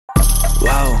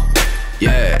Whoa,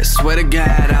 yeah, swear to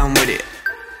God I'm with it.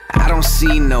 I don't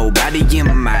see nobody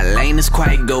in my lane that's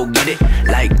quite go get it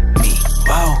like me.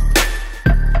 Whoa,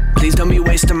 please don't be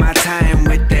wasting my time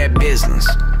with that business.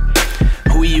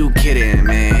 Who you kidding,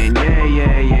 man? Yeah.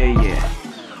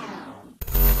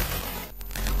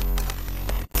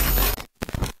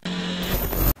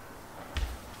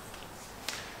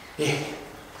 Yeah.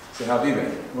 So how have you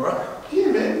been? Alright? Yeah,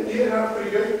 man. Yeah, no,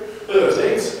 pretty good. Look at those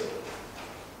legs.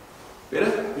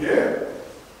 Better? Yeah.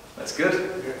 That's good.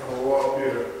 Yeah, a lot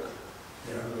better.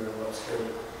 Yeah, that's good.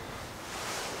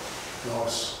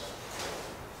 Nice.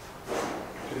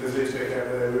 Get those legs back out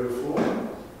where they were before.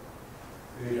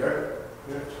 There you go.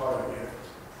 Yeah, tight again.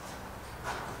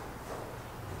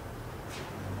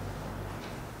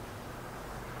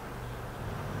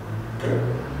 Good.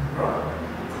 Right.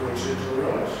 Good shit to the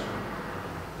right.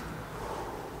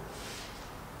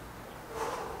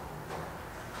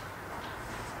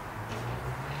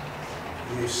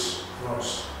 Yes,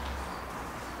 nice.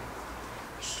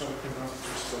 Just open up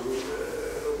just a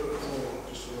little bit more,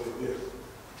 just a little bit.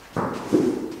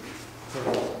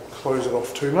 Don't close it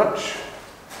off too much.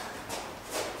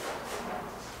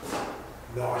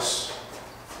 Nice.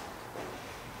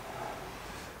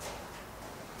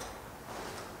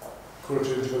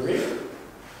 Quarter into the leg.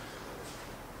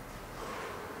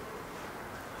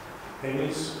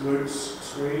 Hennies, glutes,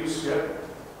 squeeze, yep.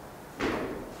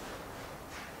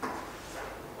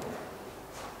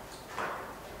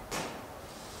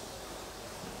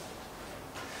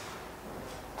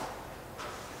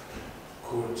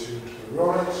 Quarter two to the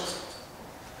right.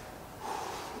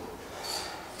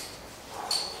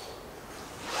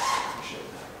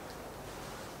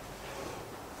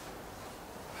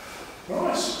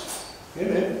 Nice. Yeah,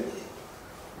 man.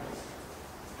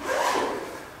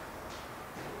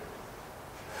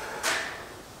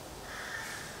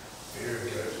 Very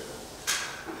good.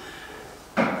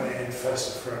 And face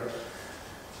the front.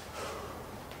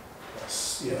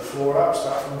 Yeah, floor up,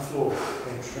 start from the floor.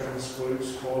 Hamstrings,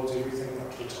 glutes, quads, everything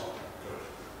up to the top. Good.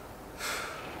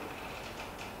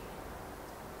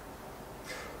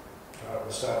 Alright,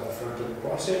 we'll start at the front of the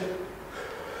bicep.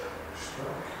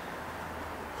 Strike.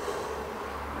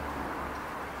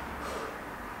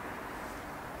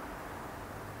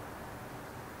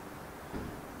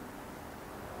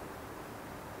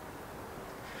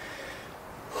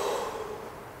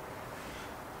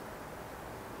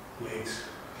 Legs.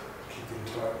 Keep them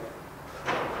tight.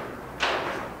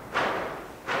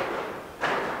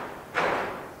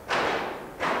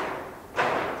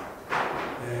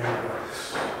 And relax.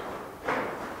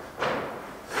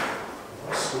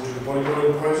 Nice. We'll do the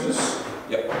bodybuilding poses.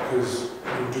 Yep. Because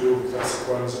we'll do all the classic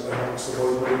ones that they amongst the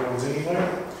bodybuilding ones anyway.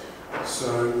 So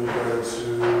we go to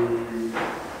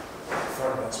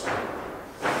front lat squat.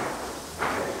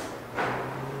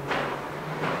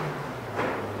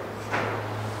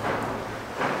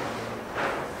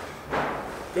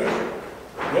 Good?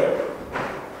 Yep.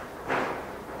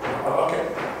 I like it.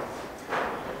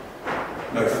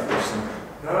 No focusing.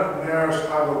 No, narrows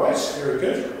part of the waist, very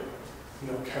good.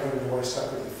 You're not covering the waist up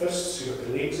with the fists, you've got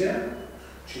the legs out,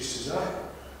 chest is up,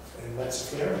 and lats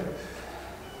are flaring.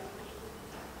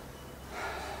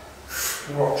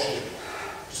 More oxygen.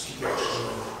 Just keep the oxygen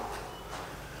in.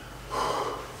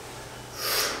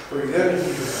 Breathe in and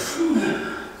keep it in.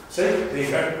 See? There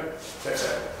you go. That's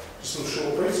it. Just a little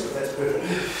short breaths, but that's perfect.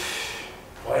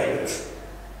 Way good.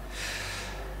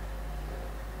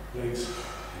 Legs,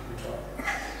 keep them tight.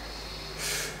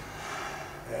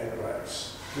 And relax.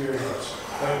 Very nice.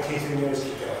 Don't keep your nose,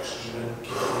 keep the oxygen in,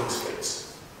 keep the legs fixed.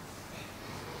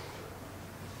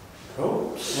 Cool.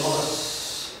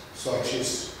 Nice. Side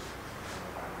chest.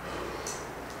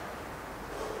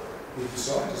 Either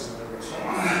side, doesn't matter which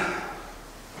side.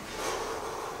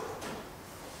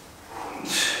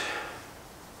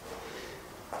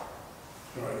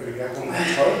 Alright, got a gap on the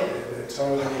toe, that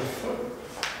toe on your foot.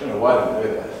 Don't know why they do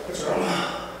that. That's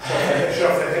right. Show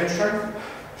off that hamstring,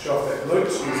 show off that glute,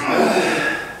 use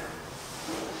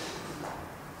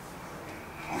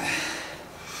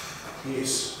the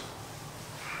yes.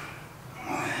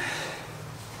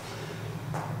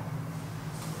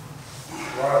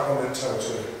 Right up on that toe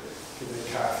too. Get that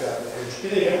calf out of the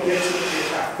hamstring. There you go, get your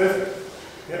calf, perfect.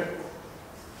 Yep.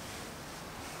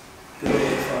 Good in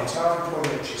the front arm, point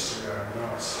that chest around,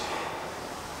 nice.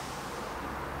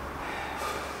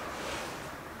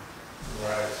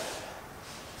 Right.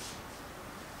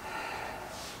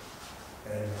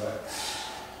 And relax.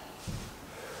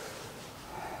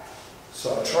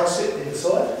 Side tricep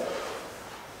inside.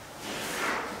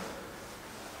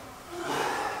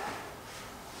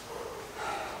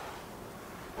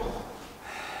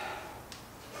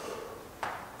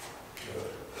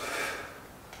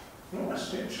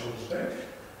 Nice, yeah, shoulders back.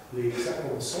 Legs up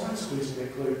on the side, squeezing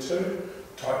that glute too.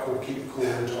 Tight core, keep the core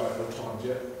really tight at all times,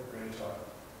 yeah, really tight.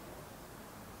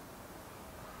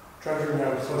 Try and bring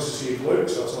around closer to your glute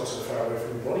so it's not so far away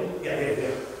from your body. Yeah, yeah,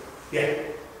 yeah. Yeah.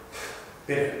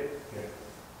 Better. Yeah.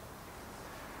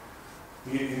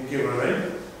 You get what I mean?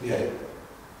 Yeah.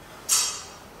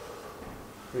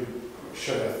 We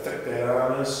show how thick that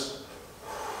arm is.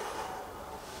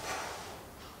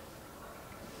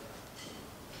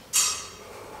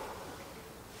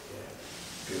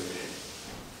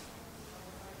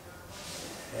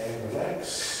 And relax.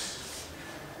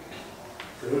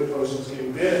 Good, position's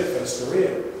getting better, face the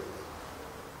rear.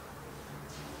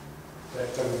 Back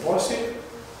down the bicep,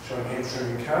 showing hamstring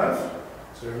and calf.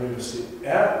 So remember, step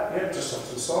out, yep, just off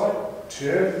to the side,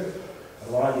 turn,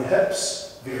 align your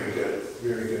hips, very good,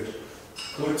 very good.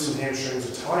 Glutes and hamstrings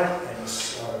are tight and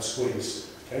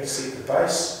squeeze. Okay, set the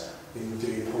base, then do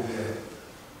your pull down.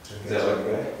 Is that like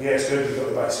that? Yeah, it's good, you've got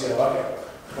the base, yeah, I like it.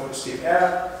 Want to step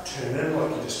out, turn in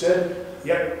like you just did.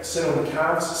 Yep, sit on the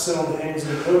calves, sit on the hands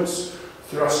and the glutes,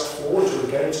 thrust forward to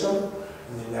engage them,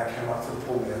 and then now come up for the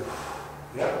pull down.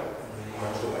 Yep, and then you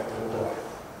go back to the body.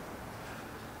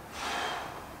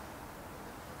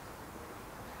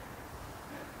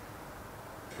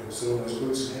 Cool, sit on those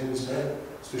glutes and hands, man,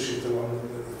 especially the one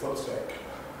with the foot's back.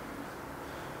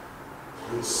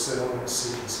 Let's sit on that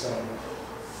second stone.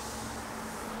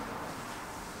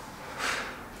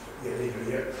 Yeah, there you go,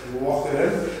 yeah. Lock it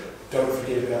in. Don't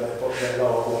forget about that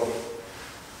lower body.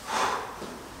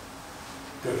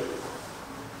 Good.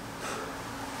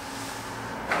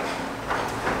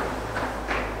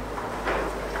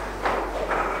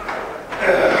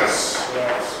 Yes,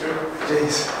 that's good.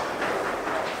 Jeez.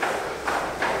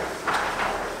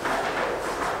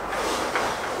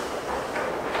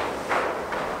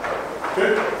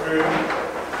 Good, very good.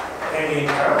 Hanging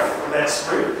calf, that's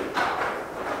good.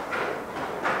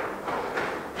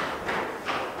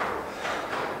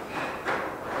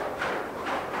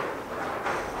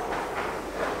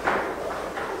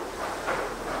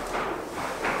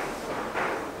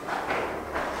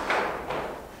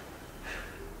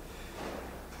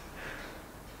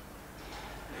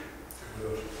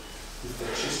 Lift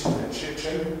that chest and that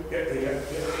chin. Yep, there you go. Yep.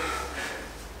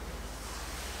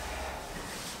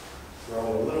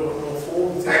 Roll a little bit more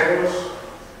forward with your elbows.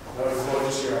 No, avoid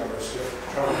just your elbows. Yep.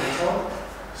 Try one more time.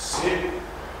 Sit.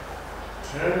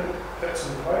 Turn. Hips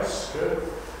in place. Good.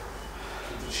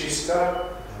 Keep the chest up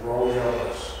and roll your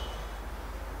elbows.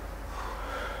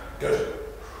 Good.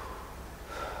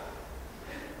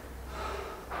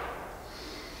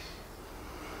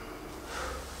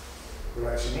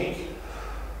 Relax your neck.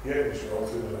 Yeah, just roll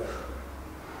through the left.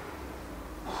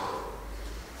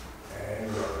 And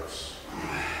relax.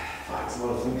 It's a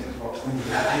lot of things.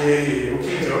 Yeah, we'll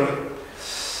keep doing it.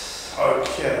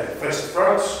 Okay, face the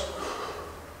front.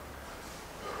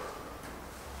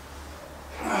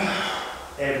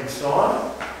 And spine.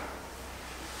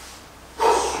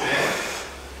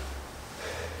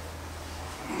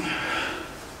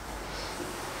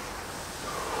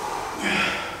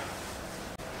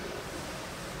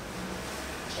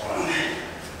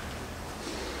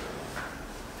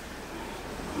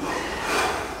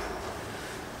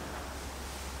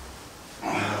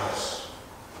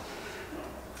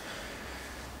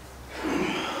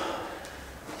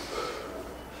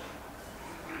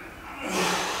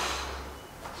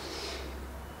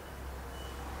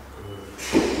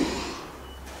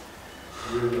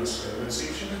 Really nice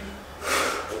section.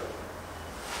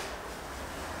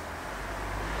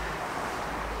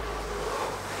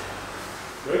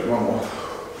 Good. One more.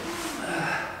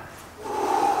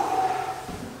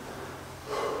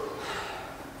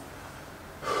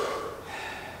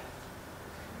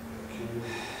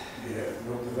 Yeah,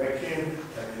 milk the vacuum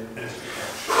and then into the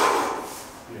couch.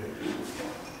 Yeah.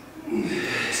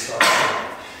 Start.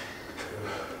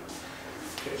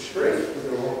 Catch your breath with a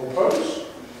normal pose.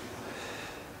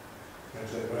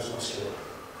 Into that most muscular.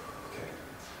 Okay.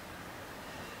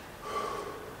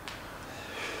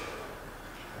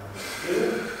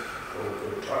 Good. All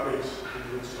good. Tight legs. Good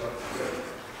legs tight. Good.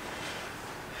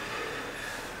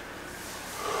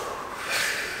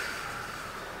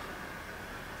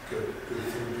 Good. Good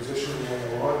finger position along the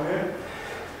line there.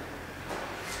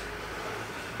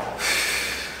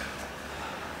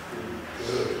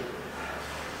 Good.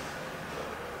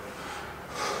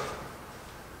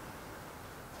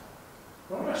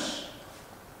 Nice.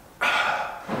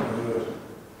 Good.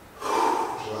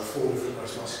 There's like 4 different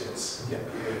most musculars. Yeah.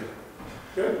 Good.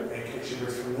 Good. And catch your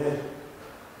breath from there.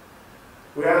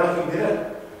 We are looking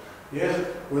better. Yeah.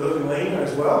 we're looking lean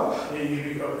as well.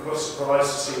 You'd be quite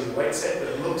surprised to see the weights at, but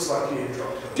it looks like you have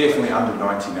dropped. Definitely under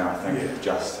 90 now, I think, Yeah.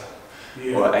 just.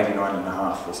 Yeah. Or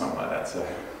 89.5 or something like that. So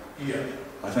Yeah.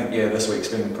 I think, yeah, this week's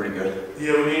been pretty good.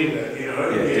 Yeah, we need that, you know.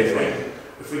 Yeah, definitely.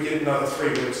 If we get another 3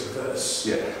 weeks of this,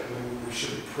 Yeah. we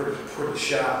should be pretty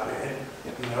sharp, man.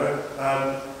 Yeah. You know.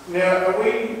 Now,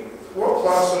 what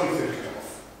class are we thinking of?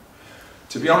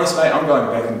 To be honest, mate, I'm going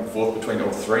back and forth between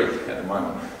all 3 at the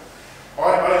moment. I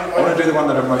I want to do the one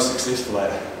that I'm most successful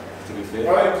at, to be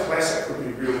fair. I think classic would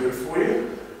be really good for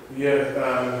you. Yeah.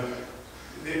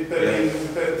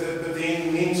 But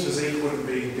then men's physique wouldn't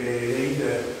be bad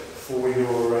either for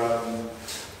your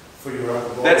upper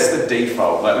body. That's the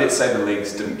default. Like, let's say the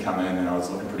legs didn't come in and I was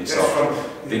looking pretty That's soft.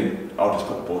 from, Then I'll just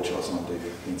put the board shots on and do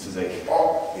men's physique.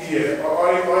 Oh, yeah,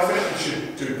 I think you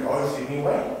should do both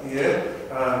anyway. Yeah.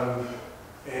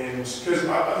 And because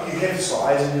you have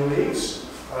size in your legs.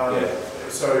 Yeah.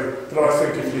 So, but I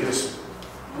think if you just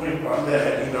went like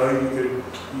that, you know, you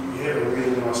have a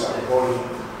really nice upper body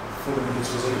for the men's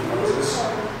physique poses.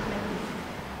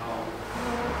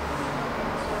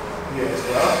 Yeah, as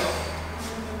well.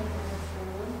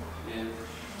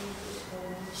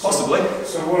 Possibly.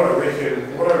 So what I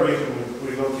reckon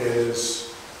we look at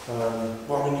is,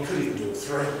 well, I mean, you could even do a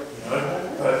 3, you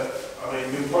know, but I mean,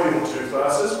 you probably want 2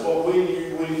 classes. What were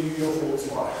your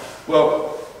thoughts like?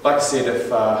 Well, like I said, if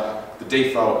the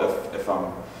default, if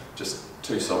I'm just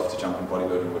too soft to jump in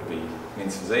bodybuilding, would be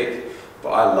men's physique. But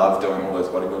I love doing all those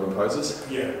bodybuilding poses.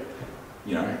 Yeah.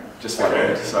 You know, just like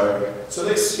Okay. that. So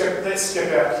let's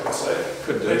skip out classic.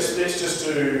 Could do. Let's just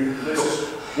do.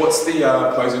 What's the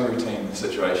posing routine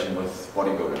situation with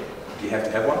bodybuilding? Do you have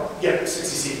to have one? Yeah, 60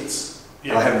 seconds.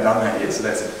 Yeah. I haven't done that yet, so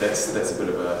that's a bit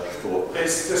of a thought.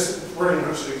 It's just pretty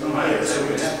much the yeah, so we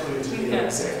just put it together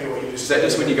exactly what you just Is that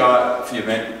just when you go out for your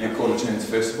event, your quarter turns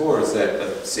first of all, or is that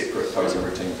a separate posing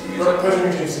routine for music? Posing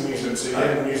routines to music, so you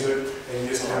have music and you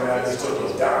just come out and you sort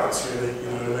of dance really, you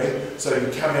know what I mean? So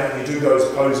you come out and you do those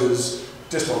poses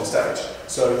just on stage.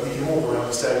 So you can walk around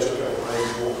the stage, look at the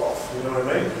and walk off, you know what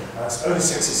I mean? It's only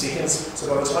 60 seconds,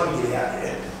 so by the time you get out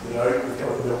there, you know, you've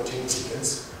got about 10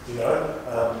 seconds. You know,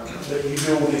 that you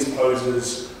do all these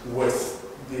poses with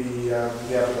the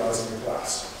other guys in the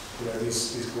class. You know,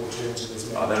 these core turns and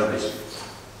these. Oh, that'll be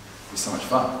so much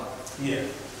fun. Yeah.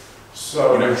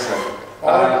 So, you know, so I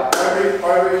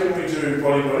reckon we do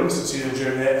bodybuilding since you're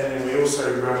doing that, and then we also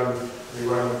we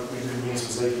do men's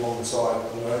physique alongside.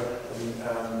 You know,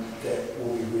 and that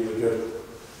will be really good.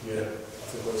 Yeah, I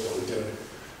think that's what we do.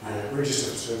 Yeah,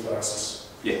 register for 2 classes.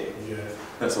 Yeah. Yeah.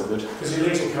 That's all good. Because your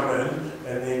legs will come in,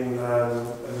 and then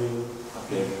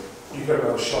you've got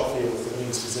another shot here with the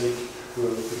men's physique,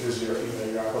 because your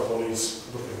upper body's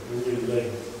looking really lean.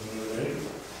 You know what I mean?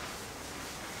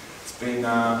 It's been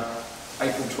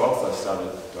April 12th I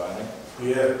started dieting.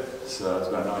 Yeah. So it's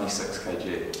about 96 kg.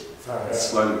 Okay.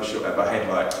 Slowly but surely. I had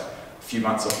like a few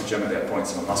months off the gym at that point,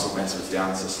 so my muscle mass was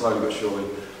down. So slowly but surely,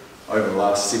 over the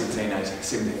last 17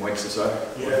 weeks or so,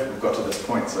 Yeah. we've got to this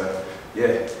point. So yeah,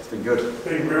 it's been good.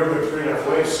 Been real good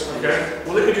 3.5 weeks. Okay.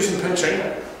 Well, let me do some pinching.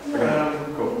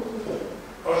 Cool.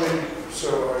 Only so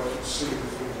I can see the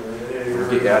things there. We'll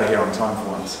get you out of here on time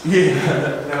for once. Yeah.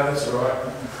 No, that's all right.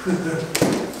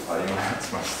 Oh, yeah,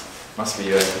 it must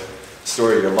be a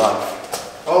story of your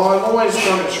life. Oh, I'm always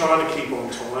trying to keep on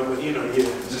time, but you know, yeah.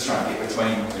 Just trying to get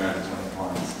between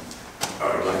clients.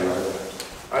 Okay.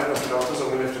 I have nothing else. I'm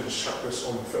going to have to just chuck this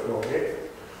on the football head.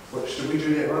 Which, did we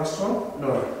do that last time?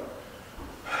 No.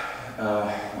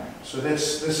 So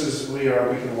this is we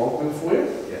can log them for you.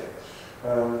 Yeah.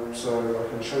 So I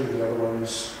can show you the other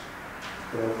ones.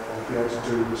 But I'll be able to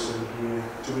do this in here.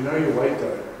 Do we know your weight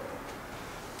though?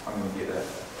 I'm going to get that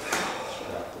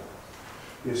straight after.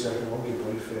 Yes, I can log your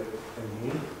body fat in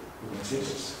here. We're going to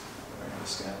test. We're going to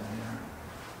scan here.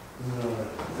 No,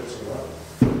 that's alright.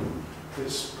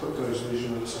 Let's put those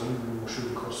measurements in and we'll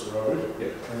shoot across the road.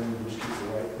 Yep. And we'll just keep the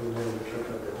weight and then we'll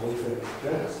calculate that body fat.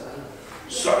 Okay?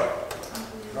 So,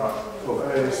 right. Cool.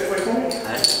 Is that way for me?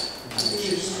 Hey.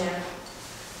 Cheers.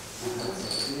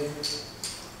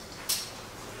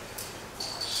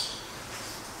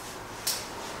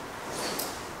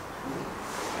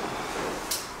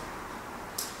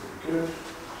 Good.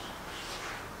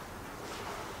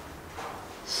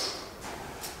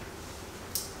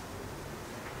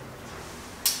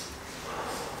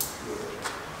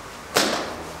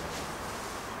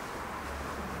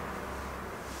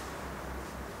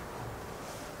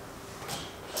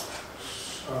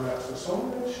 That's the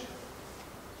sandwich.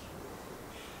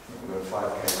 We've got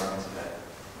 5k runs today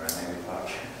around Hanley Park.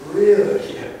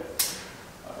 Really? Yeah.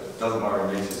 It doesn't worry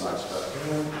me too much, but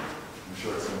I'm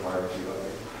sure it's going to worry you like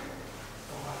it.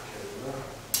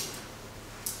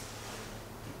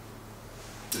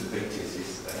 Did a big test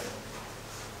yesterday.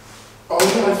 Oh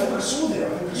yeah, I think I saw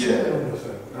that. I think I saw Yeah. that on the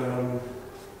thing.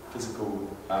 Physical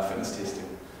fitness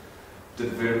testing. Did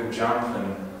a vertical jump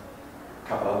and a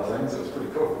couple other things. It was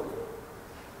pretty cool.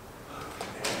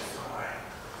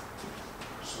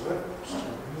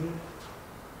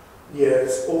 Yeah,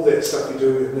 it's all that stuff you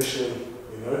do initially,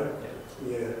 you know?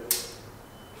 Yeah.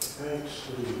 Okay, just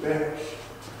a little back.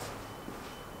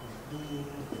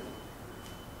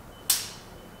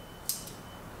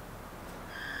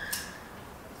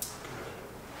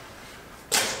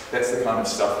 That's the kind of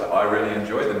stuff that I really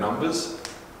enjoy, the numbers.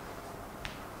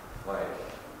 Like,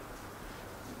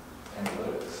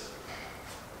 analytics.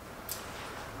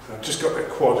 I've just got that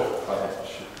quad. Oh,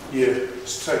 Yeah,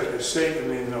 just take a seat and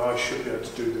then I should be able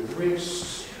to do the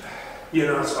rest. You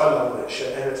know, I love that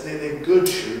shit, and they're good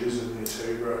shooters in there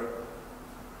too, bro.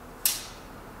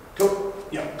 Cool.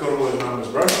 Yeah, got all those numbers,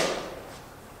 bro.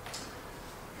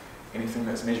 anything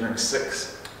that's measuring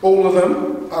 6. All of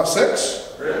them are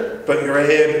 6, Really? but your ab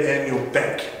and your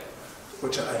back,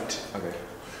 which are 8. Okay.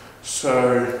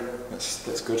 So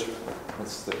That's good.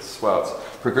 That's well,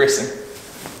 it's progressing,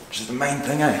 which is the main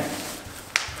thing, eh?